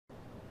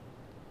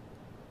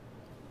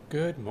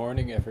Good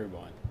morning,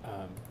 everyone.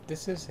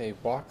 This is a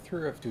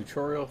walkthrough of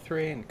tutorial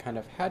 3 and kind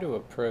of how to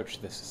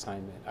approach this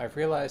assignment. I've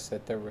realized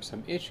that there were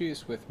some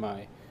issues with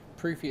my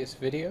previous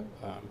video,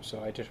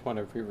 so I just want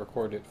to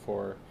re-record it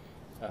for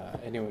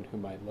anyone who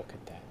might look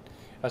at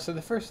that. So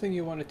the first thing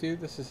you want to do,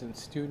 this is in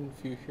student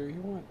view here,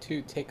 you want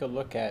to take a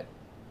look at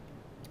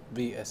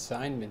the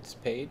assignments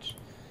page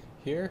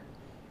here,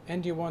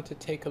 and you want to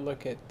take a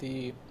look at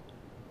the,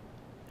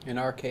 in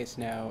our case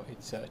now,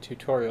 it's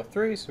tutorial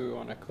 3, so we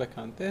want to click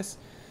on this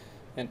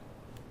and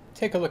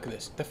take a look at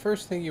this. The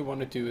first thing you want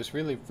to do is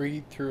really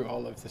read through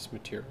all of this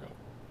material.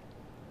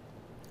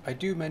 I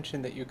do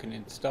mention that you can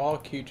install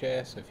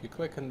QGIS, so if you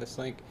click on this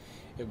link,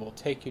 it will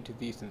take you to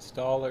these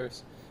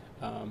installers.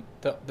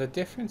 The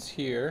difference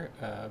here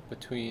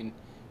between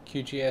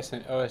QGIS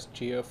and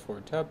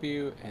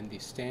OSGeo4W and the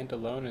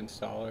standalone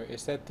installer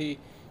is that the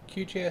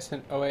QGIS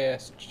and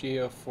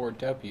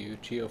OSGeo4W,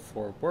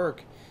 Geo4Work,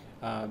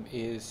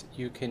 is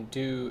you can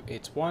do,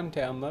 it's one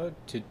download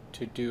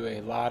to do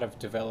a lot of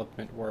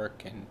development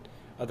work and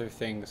other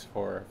things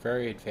for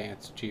very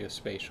advanced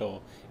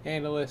geospatial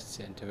analysts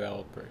and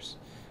developers.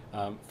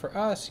 For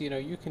us,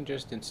 you can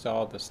just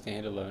install the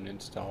standalone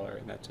installer,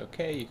 and that's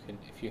okay. You can,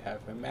 if you have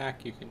a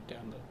Mac, you can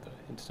download the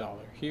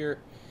installer here.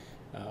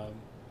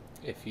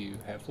 If you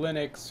have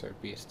Linux or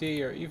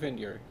BSD or even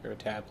your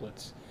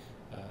tablets,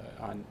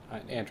 on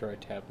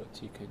Android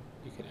tablets, you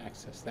can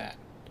access that.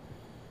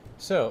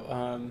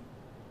 So,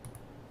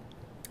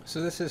 so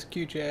this is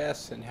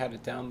QGIS and how to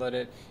download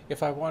it.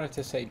 If I wanted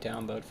to say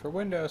download for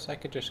Windows, I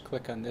could just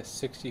click on this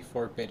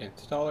 64-bit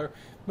installer.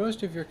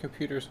 Most of your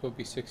computers will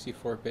be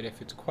 64-bit.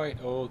 If it's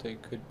quite old,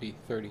 it could be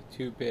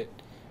 32-bit,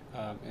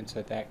 and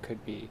so that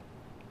could be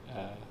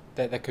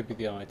that could be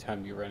the only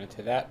time you run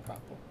into that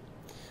problem.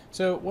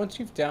 So once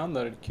you've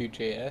downloaded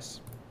QGIS,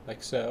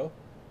 like so,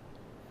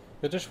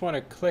 you'll just want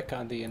to click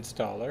on the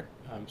installer.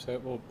 So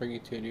it will bring you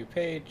to a new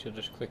page. You'll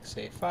just click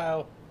Save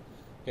File.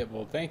 It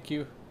will thank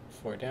you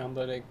for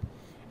downloading,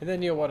 and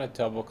then you'll want to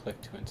double click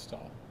to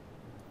install.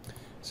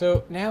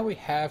 So now we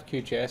have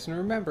QGIS, and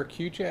remember,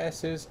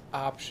 QGIS is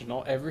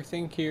optional.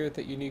 Everything here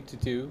that you need to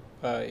do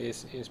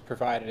is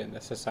provided in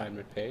this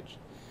assignment page.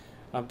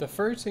 The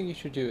first thing you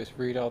should do is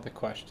read all the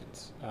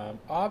questions.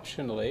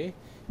 Optionally,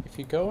 if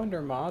you go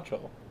under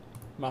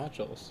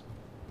modules,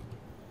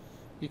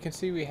 you can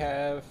see we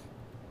have,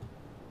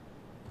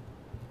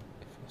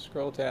 if you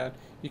scroll down,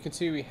 you can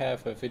see we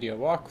have a video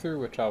walkthrough,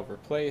 which I'll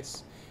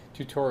replace,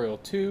 tutorial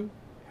 2,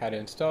 how to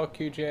install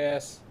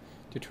QGIS,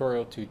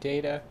 tutorial 2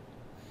 data,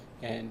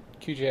 and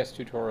QGIS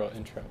tutorial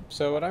intro.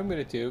 So what I'm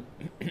going to do,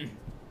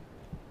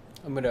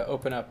 I'm going to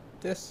open up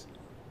this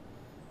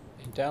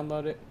and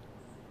download it,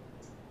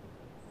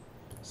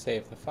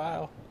 save the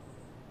file.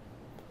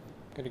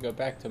 I'm going to go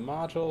back to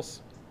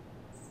modules,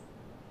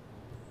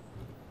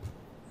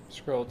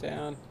 scroll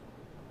down,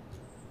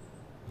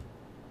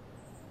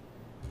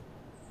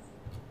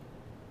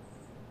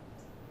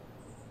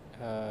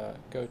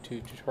 go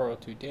to tutorial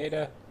 2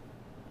 data,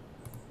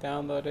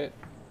 download it,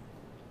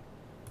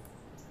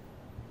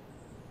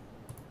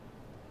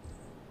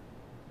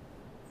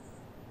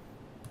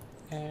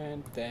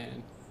 and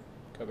then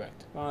go back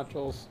to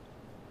modules,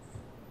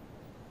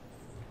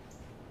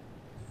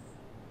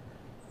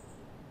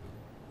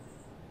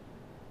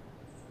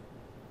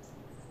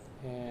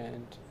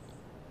 and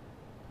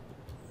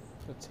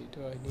let's see,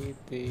 do I need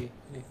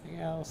anything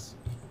else?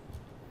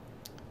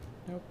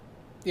 Nope.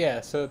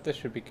 Yeah, so this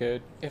should be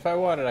good. If I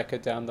wanted, I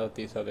could download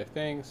these other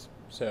things,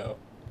 so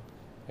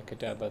I could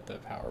download the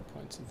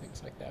PowerPoints and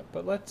things like that.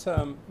 But let's,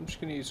 I'm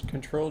just going to use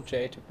Control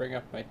J to bring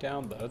up my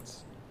downloads.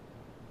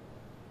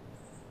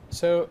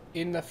 So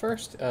in the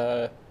first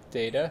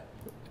data,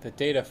 the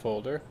data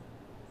folder,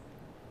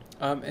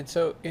 and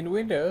so in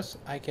Windows,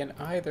 I can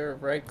either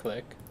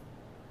right-click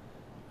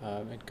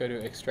and go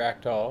to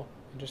Extract All,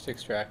 and just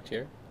extract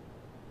here.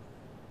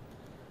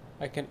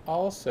 I can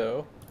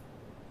also,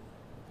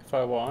 if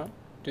I want,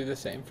 do the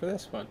same for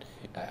this one.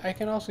 I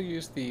can also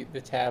use the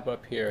tab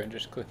up here and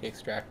just click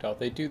Extract All.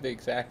 They do the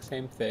exact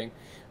same thing.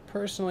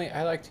 Personally,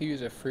 I like to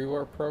use a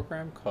freeware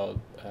program called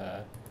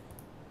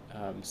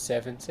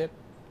 7-zip.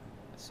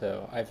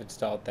 So I've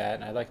installed that,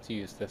 and I like to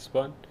use this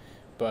one.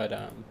 But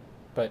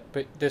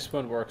this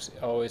one works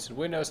always in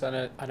Windows. On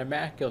a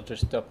Mac, you'll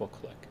just double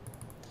click.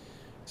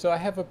 So I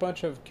have a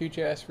bunch of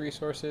QGIS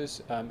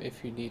resources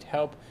if you need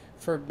help.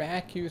 For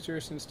Mac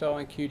users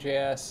installing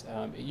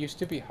QGIS, it used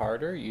to be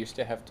harder. You used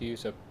to have to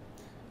use a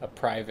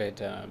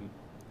private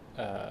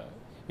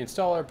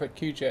installer, but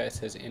QGIS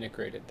has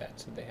integrated that,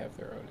 so they have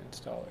their own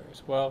installer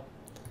as well.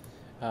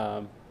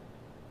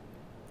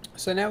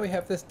 So now we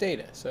have this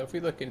data. So if we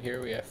look in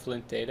here, we have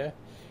Flint data,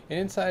 and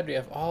inside we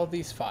have all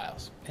these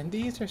files. And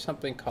these are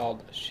something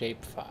called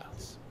shape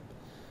files.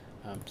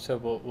 So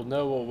we'll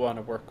know we'll want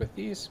to work with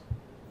these.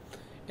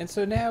 And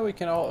so now we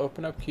can all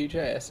open up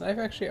QGIS, and I've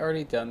actually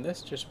already done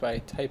this just by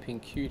typing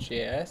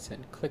QGIS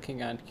and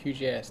clicking on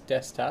QGIS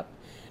Desktop.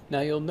 Now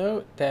you'll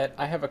note that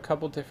I have a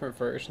couple different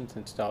versions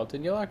installed,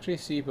 and you'll actually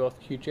see both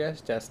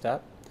QGIS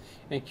Desktop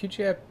and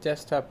QGIS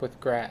Desktop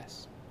with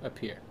grass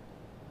appear.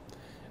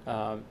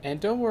 And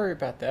don't worry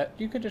about that.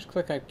 You can just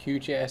click on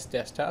QGIS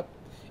Desktop.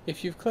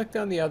 If you've clicked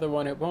on the other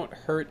one, it won't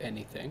hurt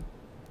anything.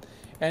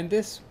 And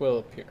this will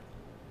appear.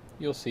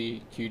 You'll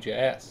see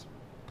QGIS.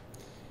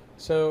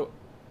 So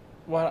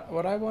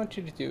what I want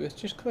you to do is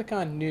just click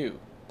on New,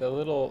 the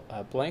little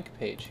blank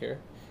page here.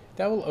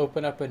 That will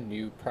open up a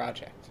new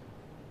project.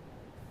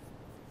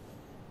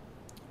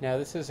 Now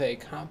this is a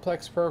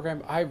complex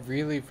program. I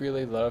really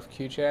love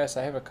QGIS.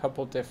 I have a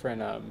couple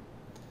different,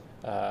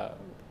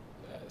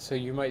 so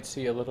you might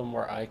see a little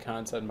more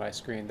icons on my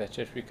screen. That's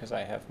just because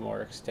I have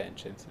more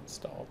extensions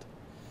installed.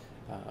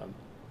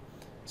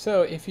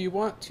 So if you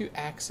want to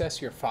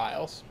access your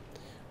files,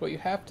 what you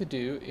have to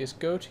do is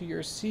go to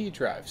your C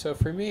drive. So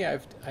for me,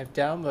 I've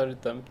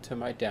downloaded them to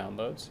my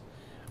downloads.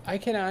 I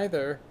can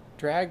either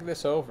drag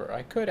this over.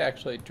 I could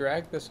actually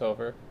drag this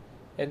over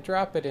and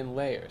drop it in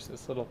layers,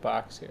 this little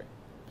box here.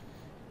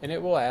 And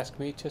it will ask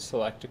me to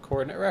select a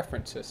coordinate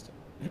reference system.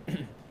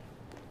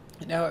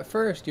 Now at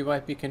first you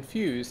might be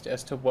confused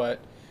as to what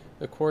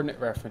the coordinate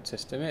reference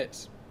system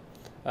is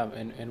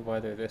and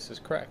whether this is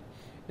correct.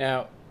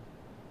 Now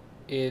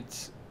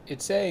it's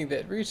saying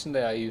that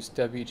recently I used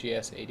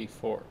WGS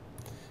 84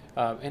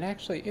 and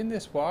actually in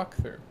this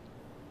walkthrough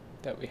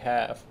that we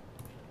have,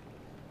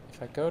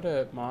 if I go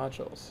to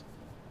modules,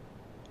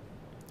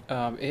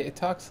 it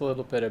talks a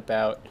little bit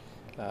about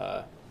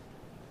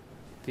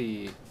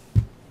the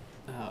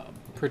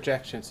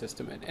projection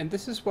system, and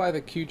this is why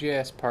the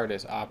QGIS part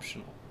is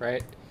optional,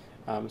 right?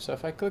 So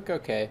if I click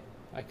OK,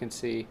 I can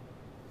see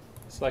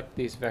select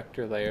these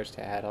vector layers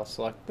to add. I'll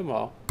select them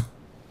all.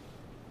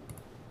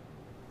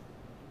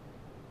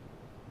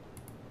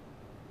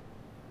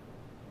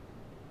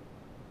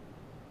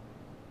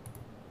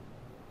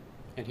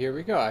 And here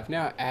we go. I've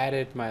now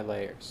added my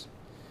layers.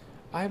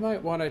 I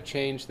might want to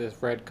change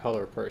this red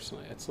color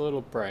personally. It's a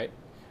little bright.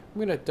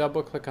 I'm going to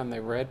double click on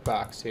the red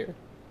box here.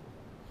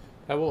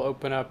 That will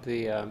open up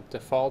the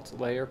default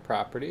layer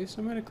properties.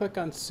 I'm going to click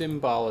on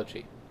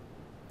Symbology.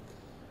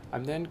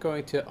 I'm then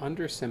going to,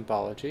 under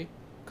Symbology,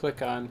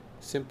 click on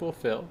Simple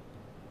Fill,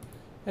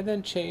 and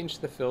then change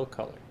the fill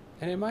color.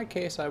 And in my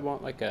case, I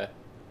want like a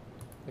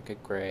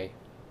gray.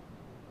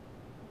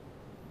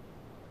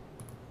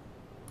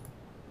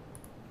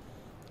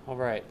 All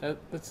right,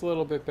 that's a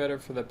little bit better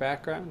for the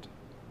background.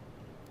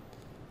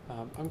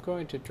 I'm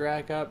going to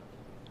drag up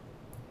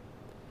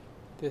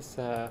this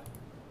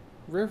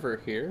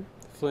river here,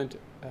 Flint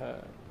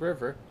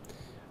River.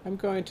 I'm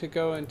going to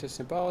go into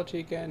Symbology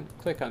again,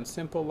 click on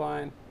Simple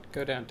Line,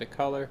 go down to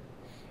Color,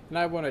 and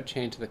I want to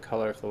change the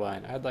color of the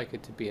line. I'd like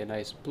it to be a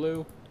nice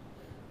blue,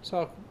 so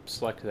I'll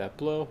select that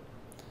blue.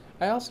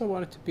 I also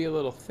want it to be a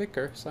little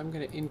thicker, so I'm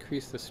going to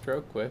increase the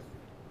stroke width.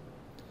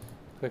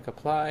 Click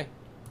Apply,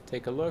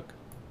 take a look,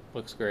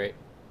 looks great.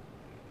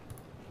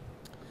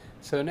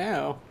 So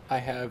now I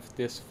have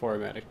this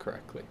formatted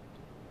correctly.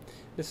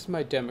 This is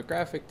my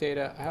demographic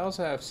data. I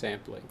also have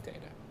sampling data.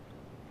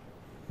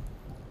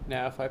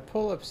 Now if I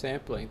pull up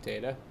sampling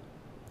data,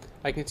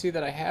 I can see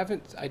that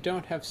I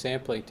don't have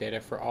sampling data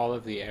for all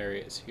of the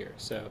areas here.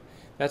 So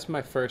that's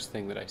my first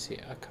thing that I see.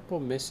 A couple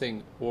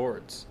missing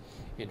wards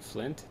in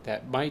Flint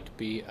that might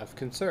be of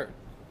concern.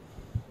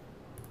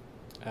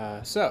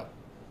 So,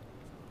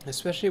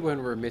 especially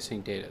when we're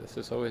missing data, this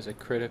is always a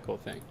critical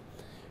thing.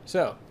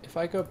 So if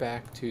I go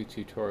back to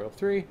tutorial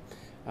 3,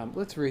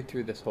 let's read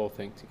through this whole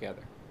thing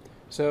together.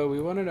 So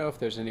we want to know if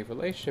there's any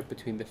relationship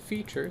between the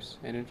features,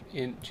 and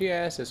in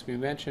GIS, as we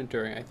mentioned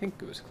during, I think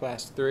it was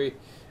class 3,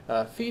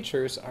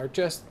 features are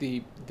just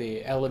the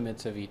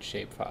elements of each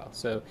shapefile.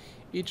 So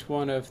each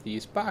one of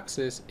these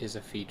boxes is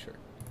a feature.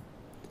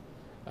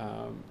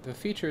 The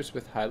features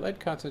with high lead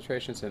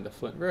concentrations in the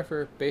Flint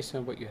River, based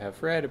on what you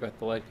have read about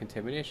the lead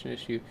contamination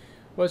issue,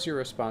 was your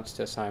response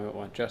to assignment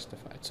 1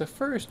 justified? So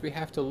first we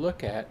have to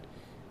look at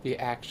the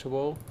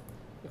actual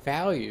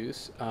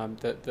values,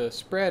 the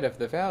spread of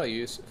the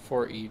values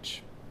for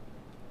each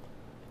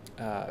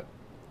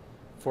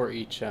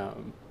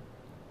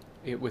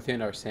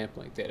within our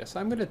sampling data. So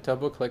I'm going to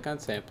double click on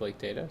sampling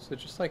data. So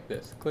just like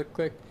this, click,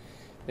 click,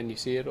 then you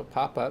see it'll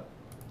pop up.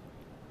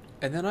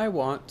 And then I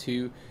want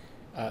to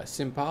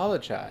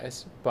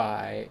symbologize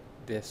by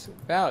this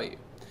value.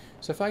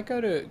 So if I go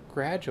to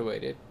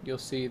graduated, you'll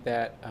see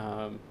that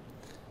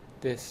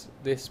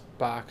this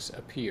box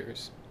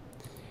appears.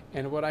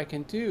 And what I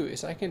can do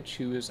is I can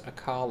choose a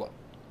column.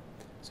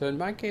 So in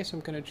my case, I'm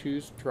going to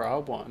choose draw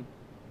 1.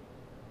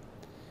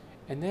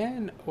 And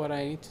then what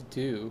I need to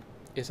do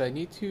is I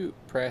need to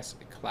press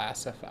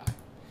classify,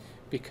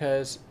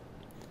 because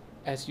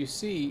as you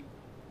see,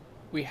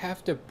 we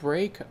have to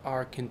break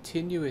our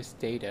continuous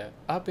data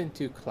up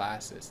into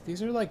classes.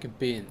 These are like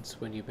bins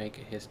when you make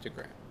a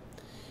histogram.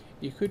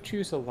 You could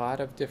choose a lot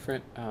of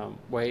different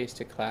ways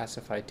to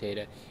classify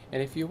data.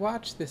 And if you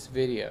watch this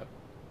video,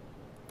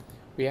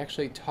 we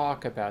actually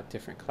talk about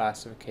different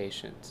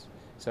classifications.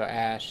 So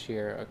Ash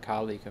here, a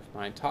colleague of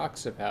mine,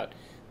 talks about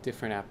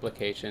different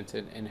applications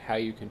and how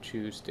you can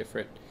choose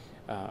different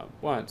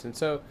ones. And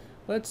so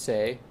let's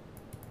say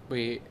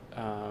we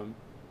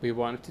we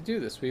wanted to do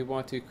this. We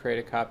want to create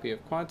a copy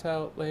of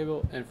quantile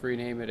label and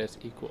rename it as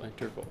equal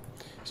interval.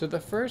 So the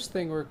first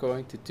thing we're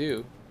going to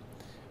do,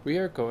 we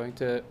are going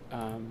to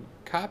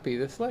copy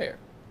this layer.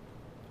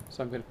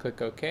 So I'm going to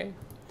click OK. I'm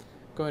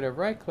going to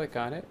right click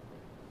on it,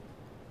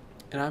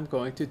 and I'm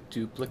going to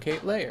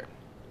duplicate layer.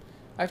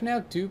 I've now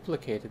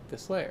duplicated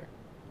this layer.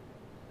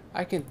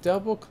 I can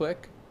double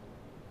click,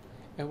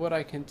 and what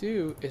I can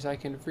do is I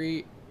can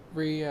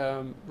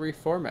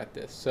reformat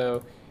this.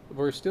 So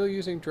we're still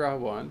using draw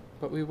one,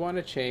 but we want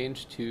to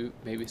change to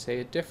maybe say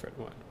a different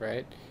one,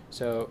 right?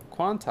 So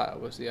quantile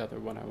was the other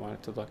one I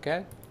wanted to look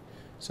at.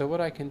 So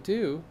what I can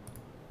do,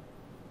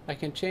 I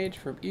can change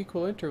from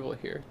equal interval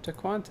here to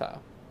quantile.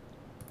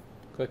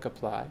 Click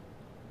apply.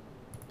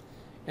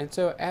 And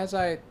so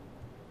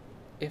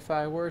if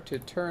I were to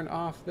turn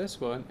off this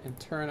one and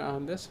turn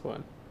on this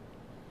one,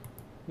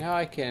 now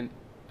I can,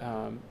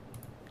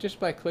 just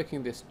by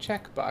clicking this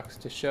checkbox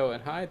to show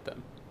and hide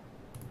them,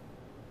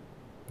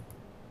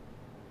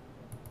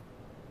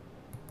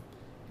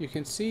 you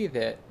can see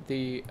that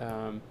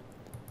let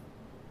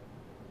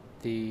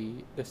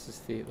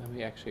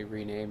me actually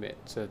rename it.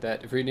 So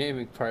that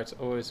renaming part's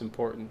always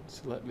important.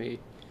 So I'm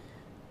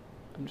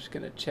just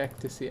going to check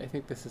to see. I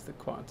think this is the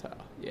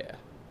quantile. Yeah,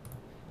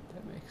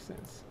 that makes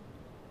sense.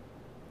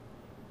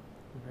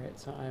 All right,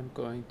 so I'm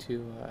going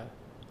to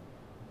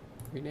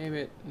rename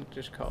it and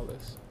just call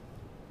this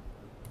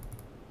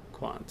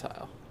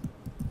quantile.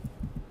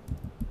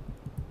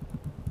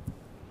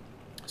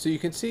 So you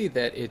can see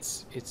that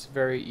it's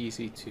very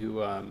easy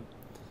to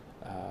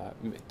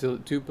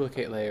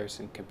duplicate layers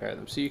and compare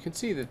them. So you can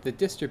see that the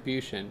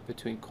distribution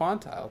between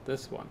quantile,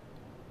 this one,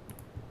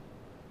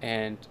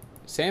 and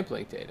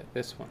sampling data,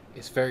 this one,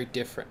 is very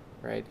different,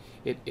 right?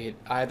 It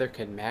either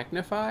can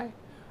magnify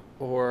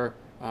or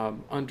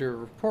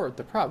underreport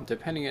the problem,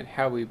 depending on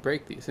how we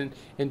break these.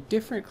 And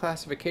different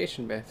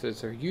classification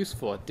methods are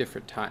useful at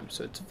different times.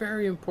 So it's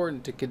very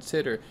important to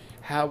consider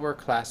how we're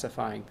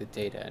classifying the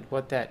data and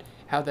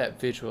how that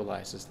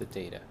visualizes the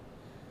data.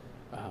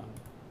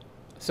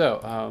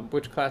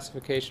 Which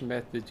classification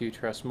method do you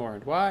trust more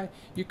and why?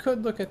 You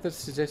could look at the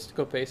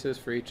statistical basis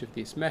for each of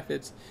these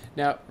methods.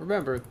 Now,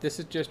 remember, this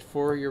is just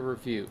for your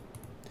review.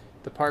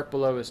 The part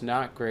below is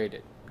not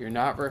graded. You're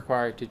not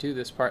required to do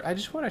this part. I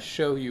just want to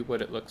show you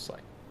what it looks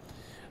like.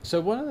 So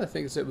one of the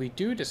things that we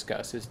do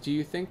discuss is, do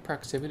you think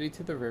proximity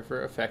to the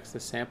river affects the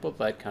sampled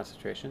lead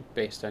concentration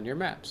based on your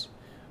maps?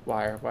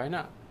 Why or why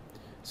not?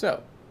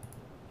 So,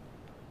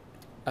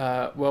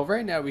 well,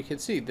 right now we can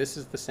see this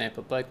is the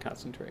sampled lead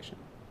concentration.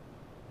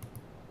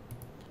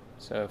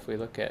 So if we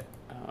look at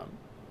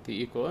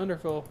the equal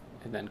interval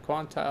and then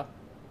quantile,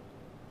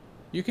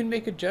 you can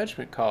make a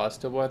judgment call as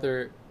to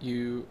whether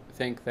you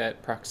think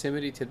that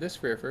proximity to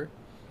this river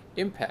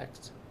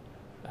impacts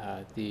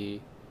the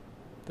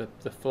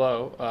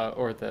flow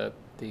or the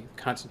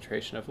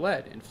concentration of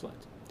lead in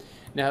Flint.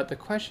 Now, the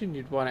question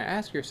you'd want to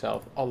ask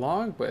yourself,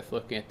 along with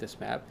looking at this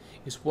map,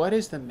 is what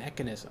is the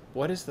mechanism?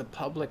 What is the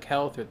public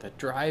health or the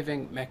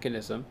driving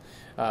mechanism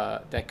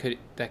that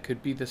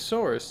could be the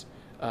source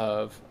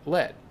of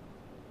lead?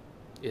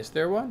 Is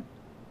there one?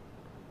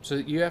 So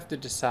you have to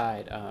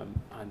decide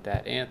on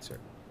that answer.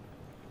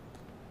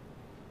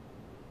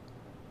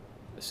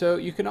 So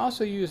you can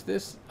also use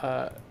this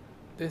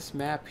this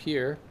map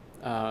here.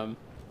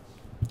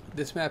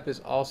 This map is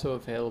also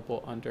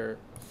available under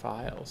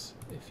Files.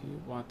 If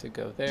you want to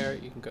go there,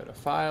 you can go to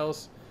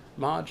Files,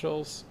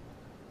 Modules.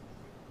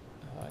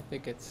 I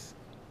think it's...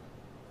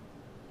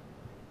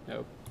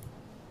 Nope.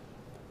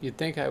 You'd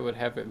think I would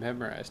have it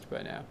memorized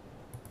by now,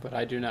 but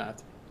I do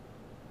not.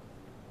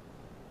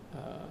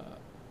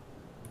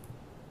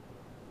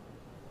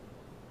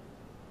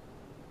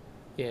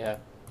 Yeah.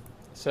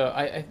 So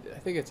I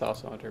think it's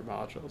also under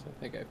Modules. I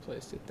think I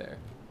placed it there.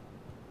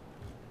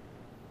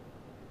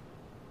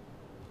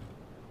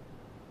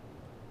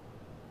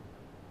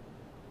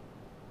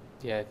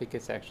 Yeah, I think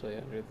it's actually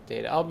under the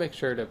data. I'll make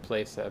sure to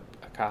place a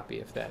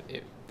copy of that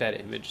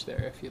image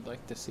there if you'd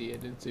like to see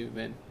it and zoom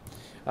in.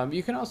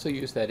 You can also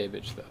use that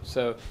image though.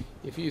 So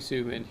if you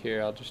zoom in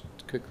here, I'll just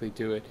quickly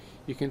do it.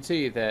 You can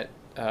see that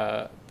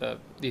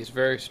these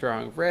very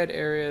strong red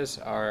areas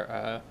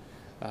are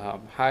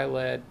high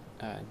lead.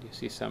 You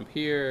see some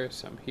here,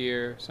 some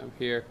here, some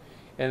here,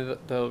 and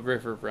the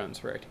river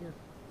runs right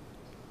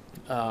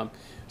here.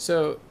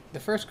 So the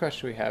first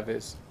question we have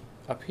is,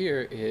 up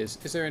here is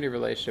there any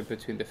relationship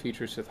between the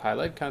features with high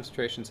lead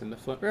concentrations and the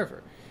Flint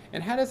River?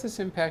 And how does this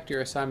impact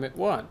your assignment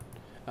 1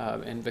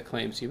 and the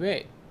claims you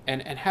made?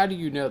 And how do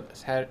you know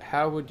this?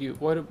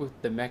 What would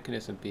the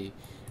mechanism be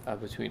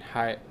between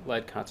high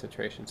lead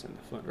concentrations and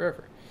the Flint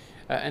River?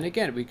 And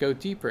again, we go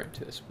deeper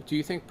into this. Do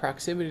you think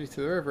proximity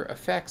to the river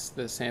affects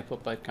the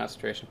sampled lead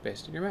concentration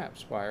based on your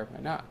maps? Why or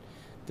why not?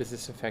 Does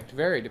this effect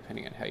vary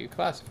depending on how you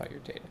classify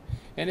your data?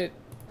 And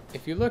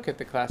if you look at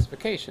the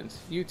classifications,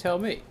 you tell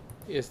me.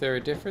 Is there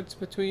a difference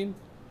between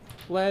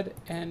lead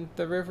and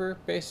the river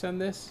based on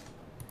this?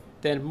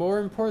 Then more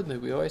importantly,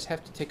 we always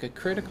have to take a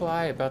critical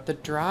eye about the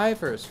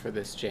drivers for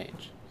this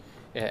change.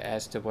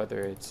 as to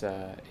whether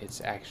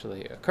it's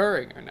actually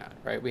occurring or not,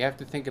 right? We have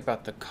to think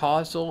about the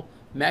causal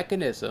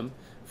mechanism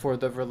for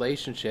the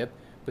relationship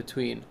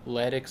between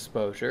lead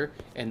exposure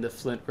and the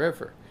Flint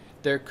River.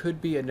 There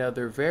could be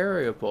another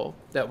variable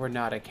that we're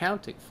not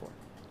accounting for.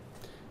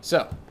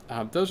 So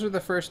those are the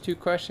first two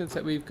questions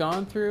that we've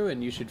gone through,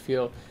 and you should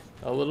feel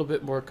a little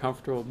bit more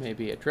comfortable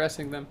maybe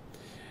addressing them.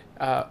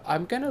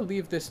 I'm going to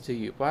leave this to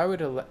you. Why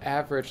would an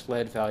average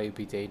lead value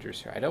be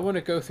dangerous here? I don't want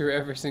to go through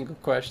every single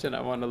question.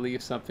 I want to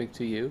leave something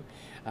to you.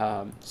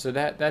 So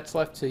that's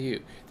left to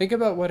you. Think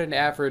about what an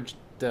average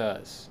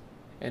does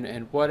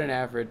and what an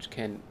average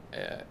can,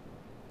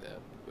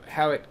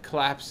 how it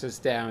collapses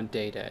down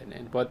data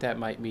and what that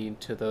might mean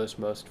to those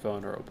most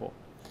vulnerable.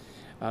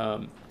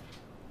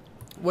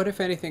 What,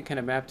 if anything, can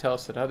a map tell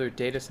us that other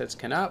data sets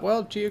cannot?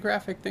 Well,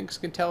 geographic things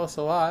can tell us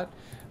a lot.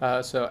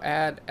 So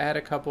add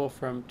a couple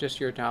from just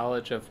your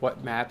knowledge of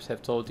what maps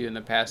have told you in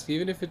the past,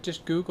 even if it's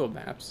just Google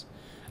Maps.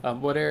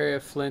 What area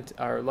of Flint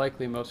are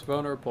likely most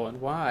vulnerable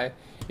and why?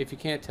 If you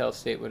can't tell,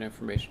 state what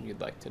information you'd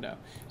like to know.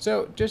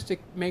 So just to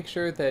make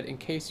sure that in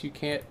case you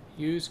can't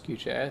use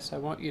QGIS, I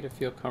want you to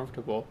feel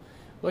comfortable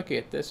looking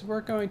at this.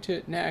 We're going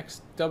to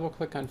next double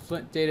click on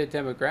Flint data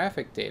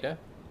demographic data.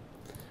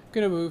 I'm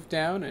going to move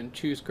down and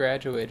choose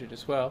graduated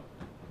as well.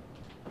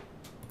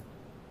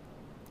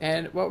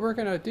 And what we're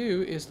going to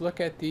do is look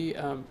at the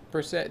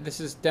percent. This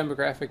is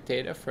demographic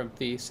data from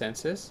the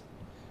census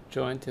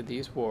joined to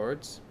these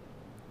wards.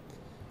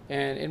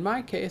 And in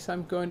my case,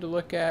 I'm going to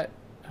look at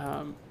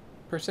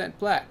percent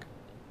black.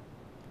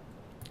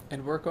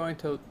 And we're going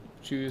to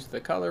choose the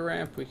color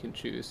ramp. We can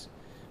choose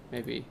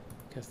maybe,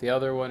 because the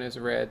other one is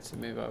red, so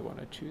maybe I want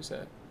to choose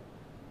a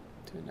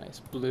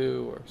nice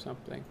blue or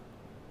something.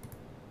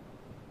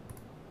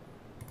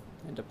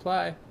 And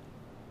apply.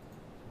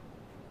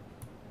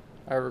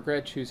 I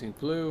regret choosing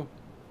blue.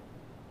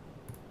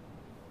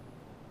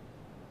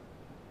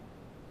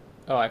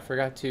 Oh, I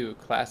forgot to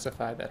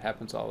classify. That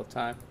happens all the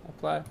time.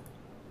 Apply.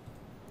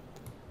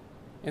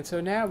 And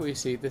so now we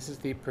see this is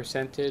the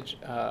percentage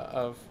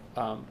of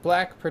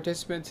black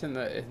participants in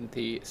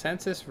the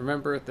census.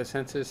 Remember, the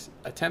census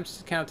attempts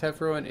to count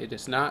everyone. It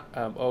is not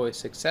always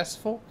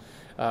successful.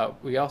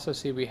 We also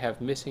see we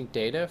have missing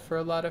data for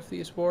a lot of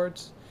these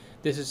wards.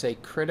 This is a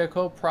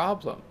critical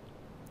problem.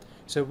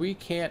 So we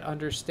can't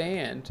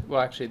understand, well,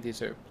 actually these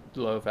are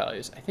low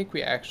values. I think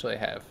we actually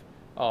have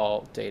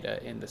all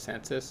data in the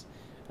census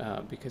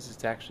because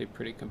it's actually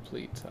pretty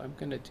complete. So I'm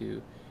going to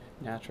do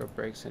natural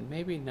breaks and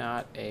maybe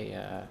not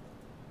a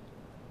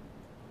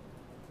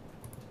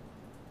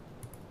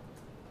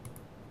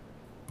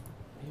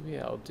maybe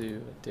I'll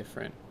do a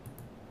different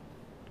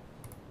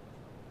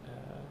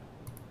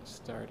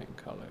starting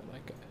color,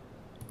 like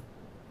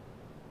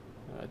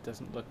it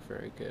doesn't look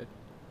very good.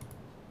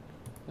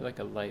 Like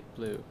a light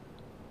blue.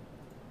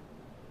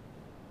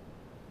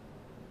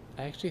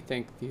 I actually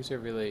think these are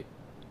really,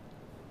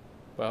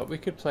 well, we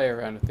could play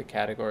around with the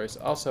categories.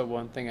 Also,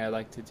 one thing I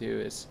like to do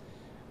is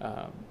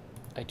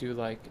I do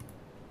like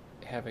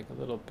having a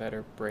little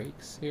better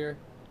breaks here.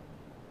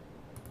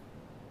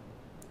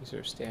 These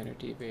are standard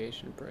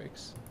deviation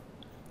breaks.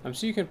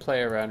 So you can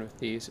play around with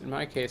these. In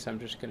my case, I'm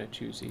just going to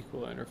choose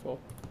equal interval.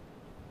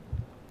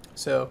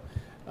 So,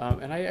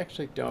 and I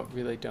actually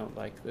don't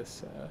like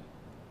this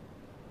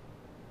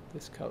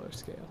this color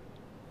scale.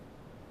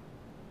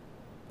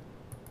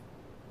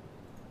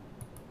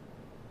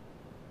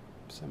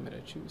 So I'm going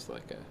to choose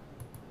like a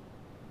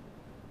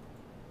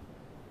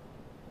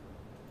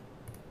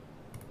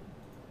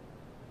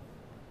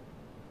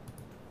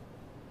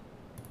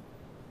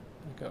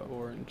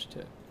orange to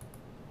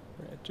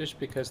red, just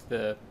because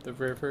the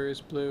river is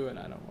blue and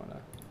I don't want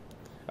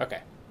to.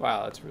 Okay,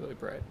 wow, that's really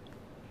bright.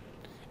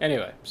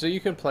 Anyway, so you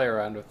can play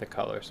around with the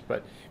colors,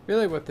 but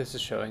really what this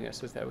is showing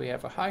us is that we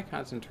have a high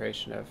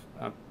concentration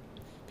of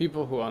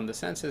people who on the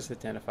census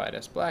identified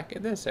as black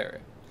in this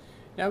area.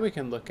 Now we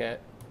can look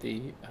at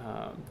the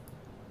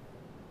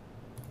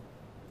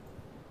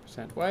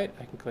percent white.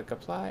 I can click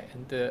apply,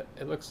 and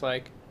it looks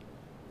like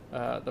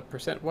the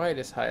percent white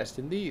is highest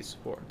in these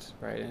wards,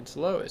 right, and it's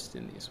lowest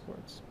in these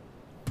wards.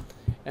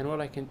 And what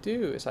I can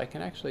do is I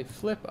can actually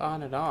flip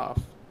on and off.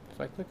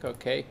 If I click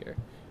OK here,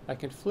 I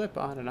can flip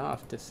on and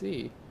off to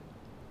see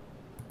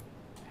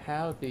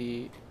how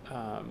the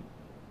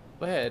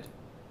lead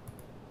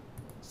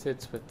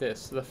sits with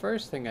this. So the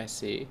first thing I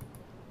see,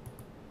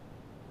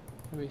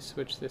 let me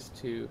switch this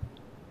to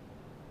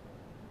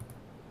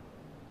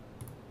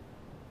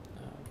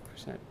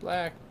percent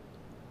black,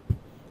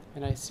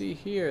 and I see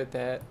here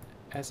that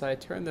as I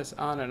turn this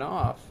on and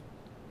off,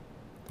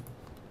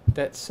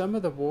 that some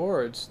of the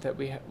wards that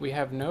we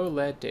have no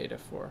lead data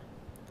for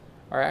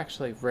are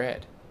actually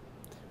red,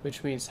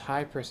 which means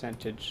high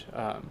percentage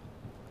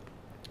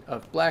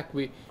of black.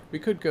 We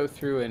could go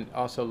through and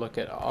also look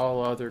at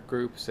all other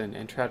groups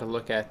and try to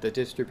look at the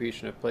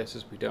distribution of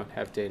places we don't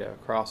have data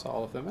across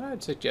all of them, and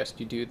I'd suggest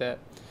you do that.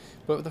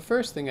 But the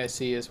first thing I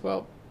see is,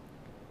 well,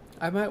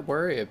 I might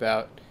worry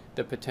about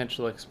the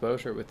potential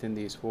exposure within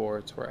these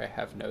wards where I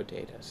have no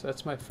data. So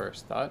that's my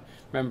first thought.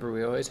 Remember,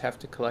 we always have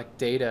to collect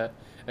data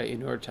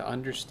in order to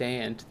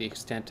understand the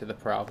extent of the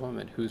problem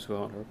and who's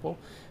vulnerable.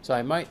 So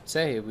I might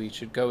say we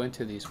should go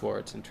into these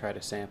wards and try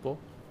to sample.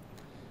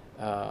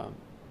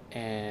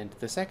 And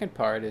the second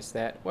part is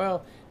that,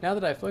 well, now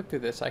that I've looked through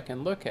this, I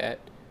can look at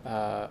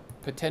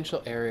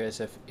potential areas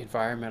of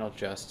environmental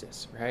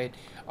justice, right?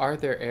 Are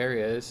there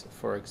areas,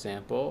 for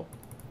example,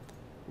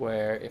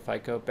 where if I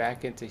go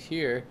back into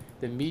here,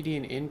 the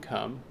median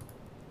income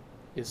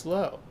is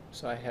low?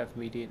 So I have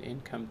median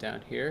income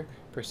down here,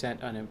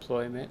 percent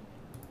unemployment.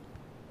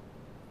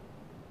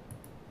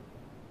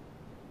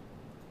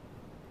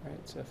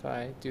 Right, so if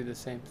I do the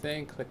same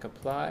thing, click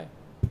apply,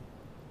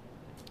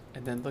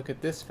 and then look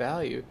at this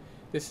value,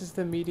 this is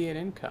the median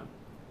income.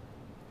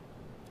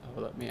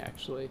 Oh, let me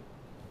actually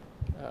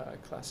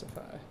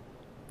classify.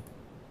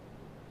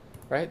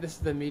 Right, this is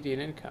the median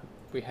income.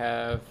 We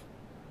have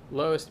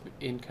lowest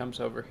incomes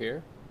over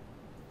here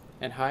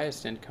and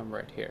highest income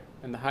right here.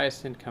 And the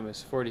highest income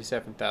is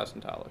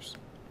 $47,000.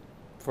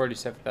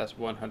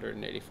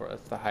 $47,184.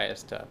 That's the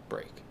highest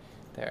break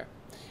there.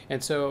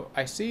 And so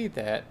I see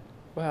that,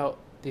 well,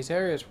 these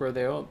areas where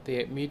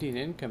the median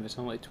income is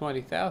only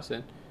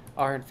 $20,000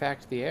 are in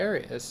fact the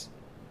areas,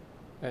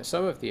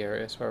 some of the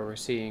areas where we're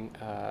seeing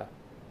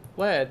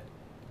lead.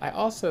 I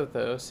also,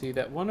 though, see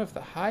that one of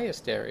the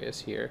highest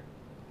areas here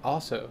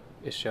also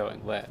is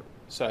showing lead.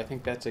 So I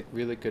think that's a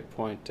really good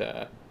point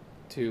to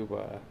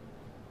look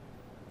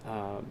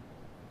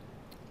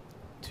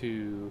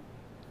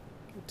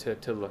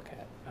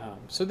at.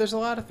 So there's a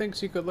lot of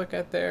things you could look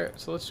at there.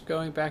 So let's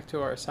going back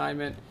to our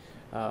assignment.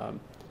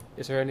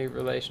 Is there any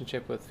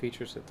relationship with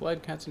features with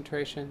lead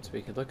concentrations?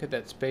 We could look at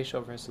that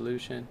spatial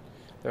resolution.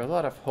 There are a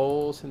lot of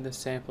holes in the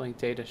sampling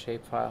data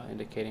shapefile,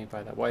 indicating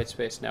by the white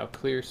space, now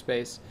clear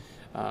space,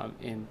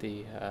 in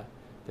the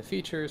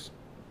features.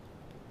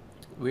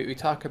 We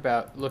talk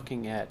about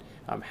looking at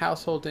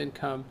household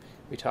income.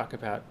 We talk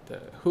about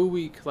who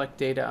we collect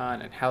data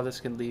on and how this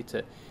can lead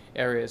to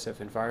areas of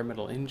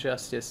environmental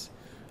injustice.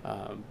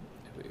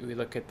 We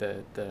look at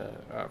the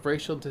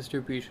racial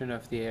distribution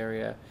of the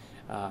area.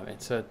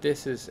 And so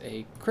this is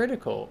a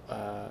critical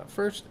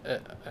first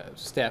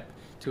step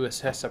to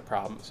assess a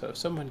problem. So if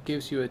someone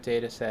gives you a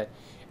data set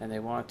and they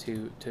want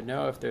to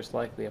know if there's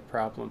likely a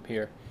problem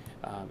here,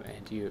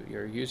 and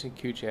you're using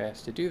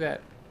QGIS to do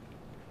that,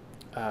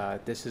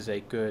 this is a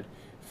good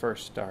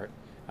first start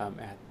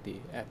at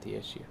the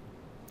issue.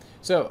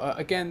 So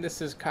again,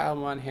 this is Kyle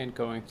Monahan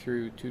going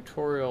through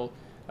tutorial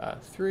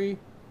 3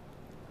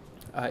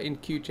 in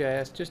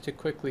QGIS, just to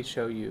quickly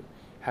show you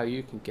how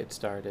you can get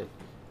started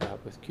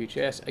with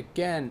QGIS.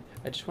 Again,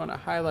 I just want to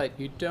highlight,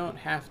 you don't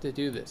have to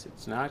do this.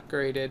 It's not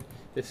graded.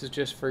 This is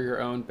just for your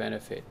own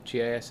benefit.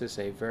 GIS is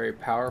a very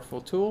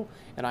powerful tool,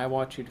 and I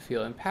want you to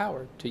feel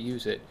empowered to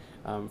use it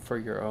for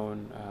your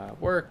own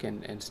work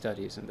and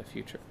studies in the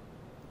future.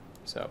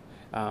 So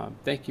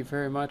thank you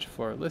very much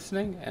for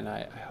listening, and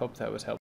I hope that was helpful.